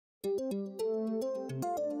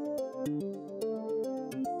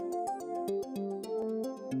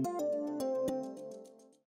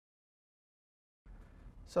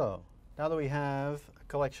So now that we have a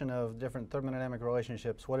collection of different thermodynamic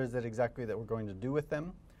relationships, what is it exactly that we're going to do with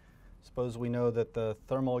them? Suppose we know that the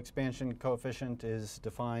thermal expansion coefficient is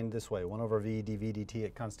defined this way, 1 over v dv dt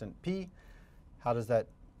at constant p. How is that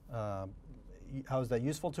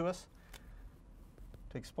useful to us?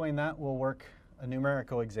 To explain that, we'll work a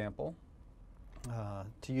numerical example.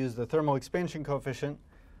 To use the thermal expansion coefficient,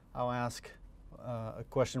 I'll ask a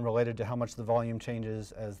question related to how much the volume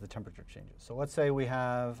changes as the temperature changes. So let's say we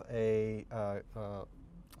have a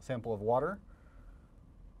sample of water.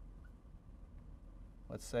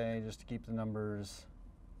 Let's say, just to keep the numbers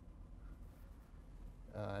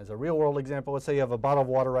as a real-world example, let's say you have a bottle of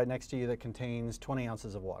water right next to you that contains 20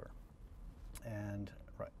 ounces of water. And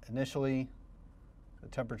initially, the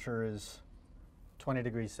temperature is 20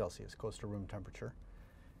 degrees Celsius, close to room temperature.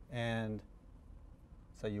 And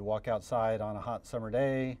so you walk outside on a hot summer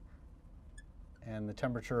day, and the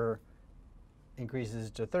temperature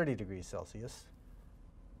increases to 30 degrees Celsius.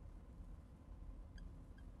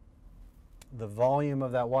 The volume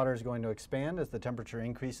of that water is going to expand as the temperature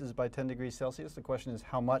increases by 10 degrees Celsius. The question is,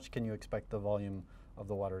 how much can you expect the volume of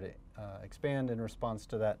the water to expand in response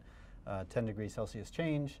to that 10 degrees Celsius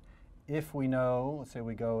change? If we know, let's say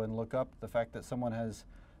we go and look up the fact that someone has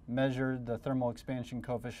measured the thermal expansion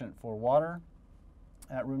coefficient for water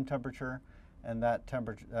at room temperature, and that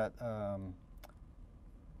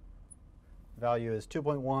value is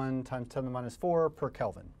 2.1 times 10 to the minus 4 per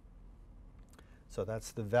Kelvin. So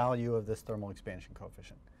that's the value of this thermal expansion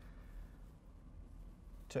coefficient.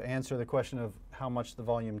 To answer the question of how much the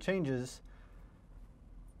volume changes,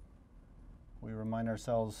 we remind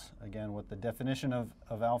ourselves again what the definition of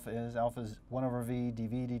alpha is. Alpha is 1 over v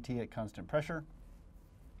dv dt at constant pressure.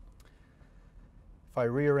 If I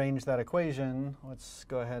rearrange that equation, let's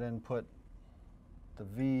go ahead and put the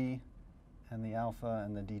v and the alpha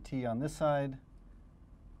and the dt on this side.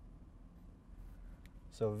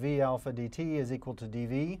 So v alpha dt is equal to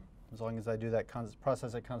dv, as long as I do that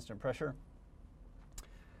process at constant pressure.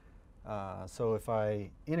 So if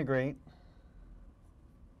I integrate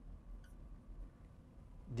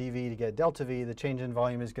dv to get delta v, the change in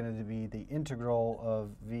volume is going to be the integral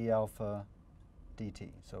of v alpha dt.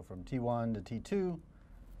 So from t1 to t2,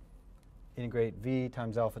 integrate v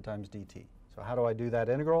times alpha times dt. So how do I do that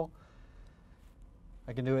integral?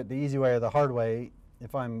 I can do it the easy way or the hard way.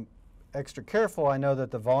 If I'm extra careful, I know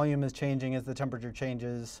that the volume is changing as the temperature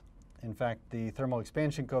changes. In fact, the thermal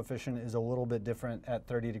expansion coefficient is a little bit different at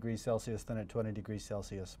 30 degrees Celsius than at 20 degrees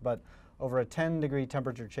Celsius. But over a 10-degree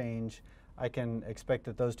temperature change, I can expect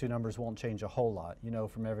that those two numbers won't change a whole lot. You know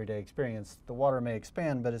from everyday experience, the water may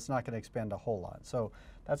expand, but it's not going to expand a whole lot. So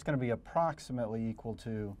that's going to be approximately equal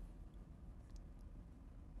to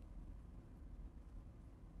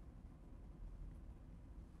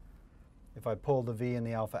if I pull the v and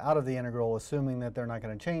the alpha out of the integral, assuming that they're not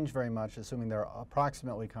going to change very much, assuming they're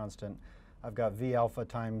approximately constant, I've got v alpha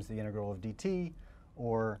times the integral of dt,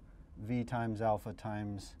 or v times alpha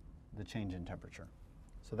times the change in temperature.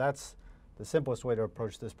 So that's the simplest way to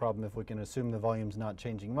approach this problem if we can assume the volume's not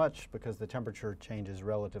changing much because the temperature change is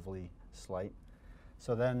relatively slight.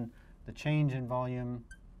 So then the change in volume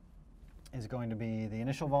is going to be the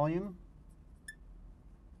initial volume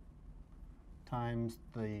times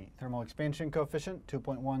the thermal expansion coefficient,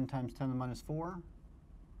 2.1 times 10 to the minus 4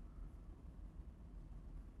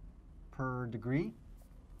 per degree.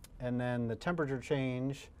 And then the temperature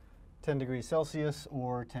change, 10 degrees Celsius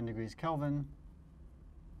or 10 degrees Kelvin.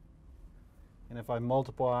 And if I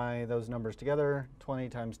multiply those numbers together, 20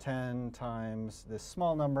 times 10 times this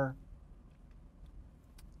small number,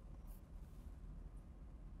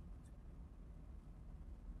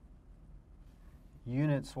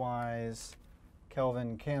 units-wise,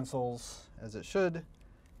 Kelvin cancels as it should,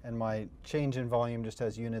 and my change in volume just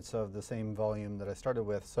has units of the same volume that I started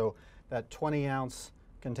with. So that 20-ounce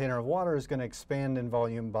container of water is going to expand in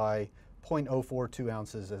volume by 0.042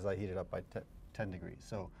 ounces as I heat it up by 10 degrees.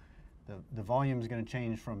 So the volume is going to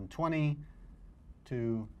change from 20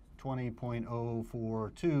 to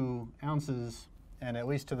 20.042 ounces, and at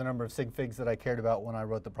least to the number of sig figs that I cared about when I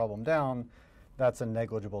wrote the problem down, that's a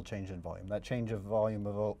negligible change in volume. That change of volume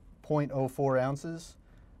of 0.04 ounces,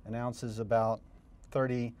 an ounce is about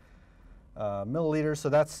 30 milliliters, so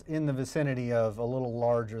that's in the vicinity of a little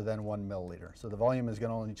larger than 1 milliliter. So the volume is going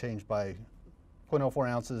to only change by 0.04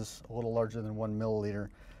 ounces, a little larger than 1 milliliter.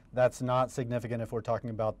 That's not significant if we're talking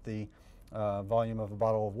about the volume of a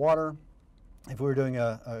bottle of water. If we were doing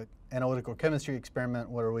an analytical chemistry experiment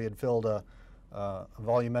where we had filled a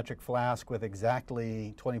volumetric flask with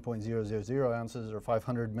exactly 20.000 ounces or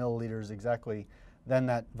 500 milliliters exactly, then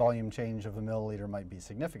that volume change of a milliliter might be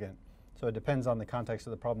significant. So it depends on the context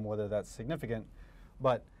of the problem whether that's significant.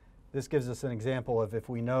 But this gives us an example of if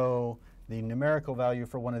we know the numerical value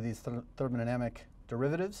for one of these thermodynamic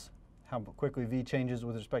derivatives, how quickly V changes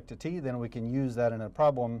with respect to T, then we can use that in a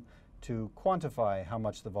problem to quantify how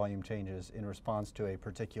much the volume changes in response to a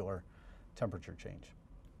particular temperature change.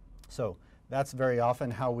 So that's very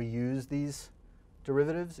often how we use these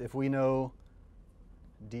derivatives. If we know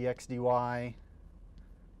dx dy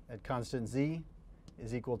at constant z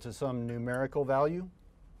is equal to some numerical value,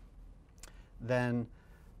 then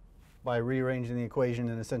by rearranging the equation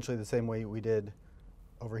in essentially the same way we did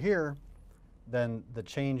over here, then the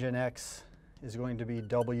change in x is going to be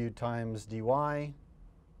w times dy,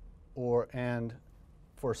 and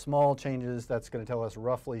for small changes, that's going to tell us,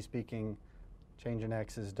 roughly speaking, change in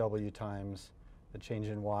x is w times the change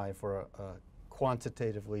in y for a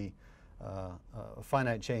quantitatively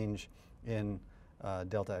finite change in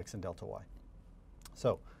delta x and delta y.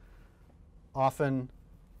 So often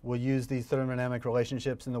we'll use these thermodynamic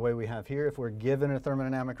relationships in the way we have here. If we're given a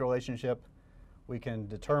thermodynamic relationship, we can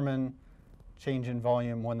determine change in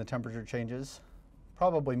volume when the temperature changes.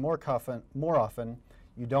 Probably more often,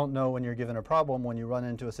 you don't know when you're given a problem, when you run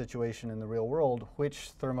into a situation in the real world,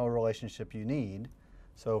 which thermo relationship you need.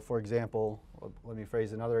 So for example, let me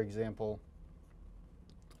phrase another example,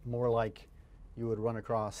 more like you would run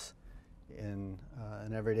across in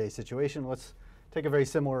an everyday situation. Let's take a very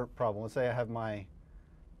similar problem. Let's say I have my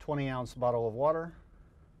 20-ounce bottle of water,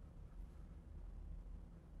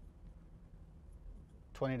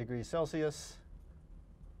 20 degrees Celsius,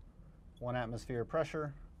 1 atmosphere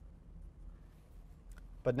pressure.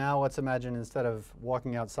 But now let's imagine instead of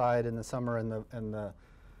walking outside in the summer and the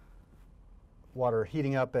water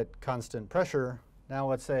heating up at constant pressure, now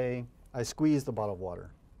let's say I squeeze the bottle of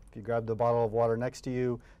water. If you grab the bottle of water next to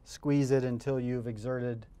you, squeeze it until you've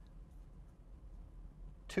exerted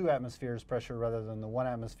 2 atmospheres pressure rather than the 1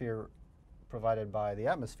 atmosphere provided by the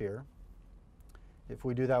atmosphere. If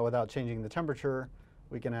we do that without changing the temperature,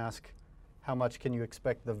 we can ask how much can you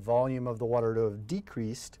expect the volume of the water to have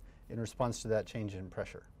decreased in response to that change in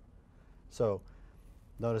pressure. So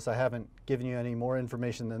notice I haven't given you any more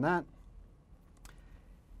information than that.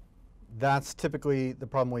 That's typically the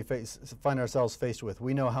problem we find ourselves faced with.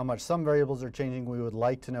 We know how much some variables are changing. We would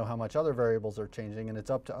like to know how much other variables are changing, and it's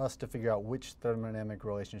up to us to figure out which thermodynamic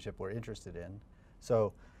relationship we're interested in.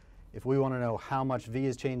 So if we want to know how much V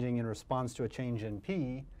is changing in response to a change in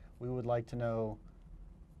P, we would like to know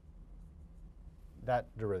that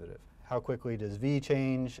derivative. How quickly does V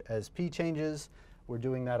change as P changes? We're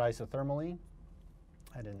doing that isothermally.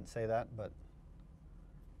 I didn't say that, but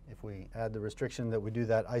if we add the restriction that we do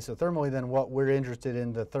that isothermally, then what we're interested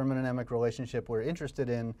in, the thermodynamic relationship we're interested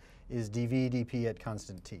in, is dV dP at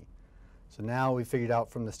constant T. So now we figured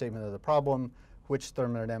out from the statement of the problem which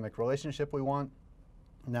thermodynamic relationship we want.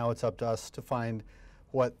 Now it's up to us to find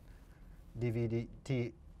what dV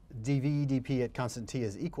dP at constant T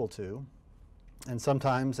is equal to. And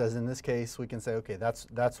sometimes, as in this case, we can say, okay,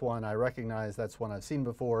 that's one I recognize, that's one I've seen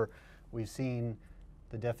before. We've seen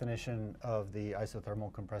the definition of the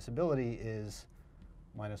isothermal compressibility is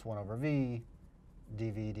minus 1 over V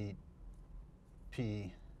dV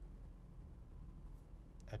dP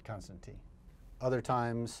at constant T. Other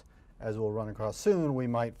times, as we'll run across soon, we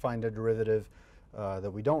might find a derivative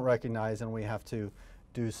that we don't recognize, and we have to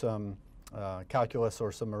do some calculus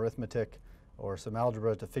or some arithmetic or some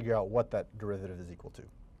algebra to figure out what that derivative is equal to.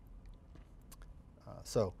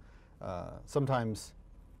 Sometimes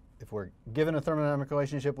if we're given a thermodynamic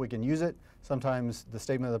relationship, we can use it. Sometimes the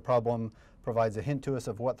statement of the problem provides a hint to us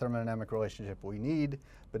of what thermodynamic relationship we need,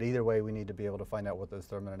 but either way, we need to be able to find out what those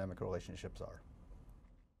thermodynamic relationships are.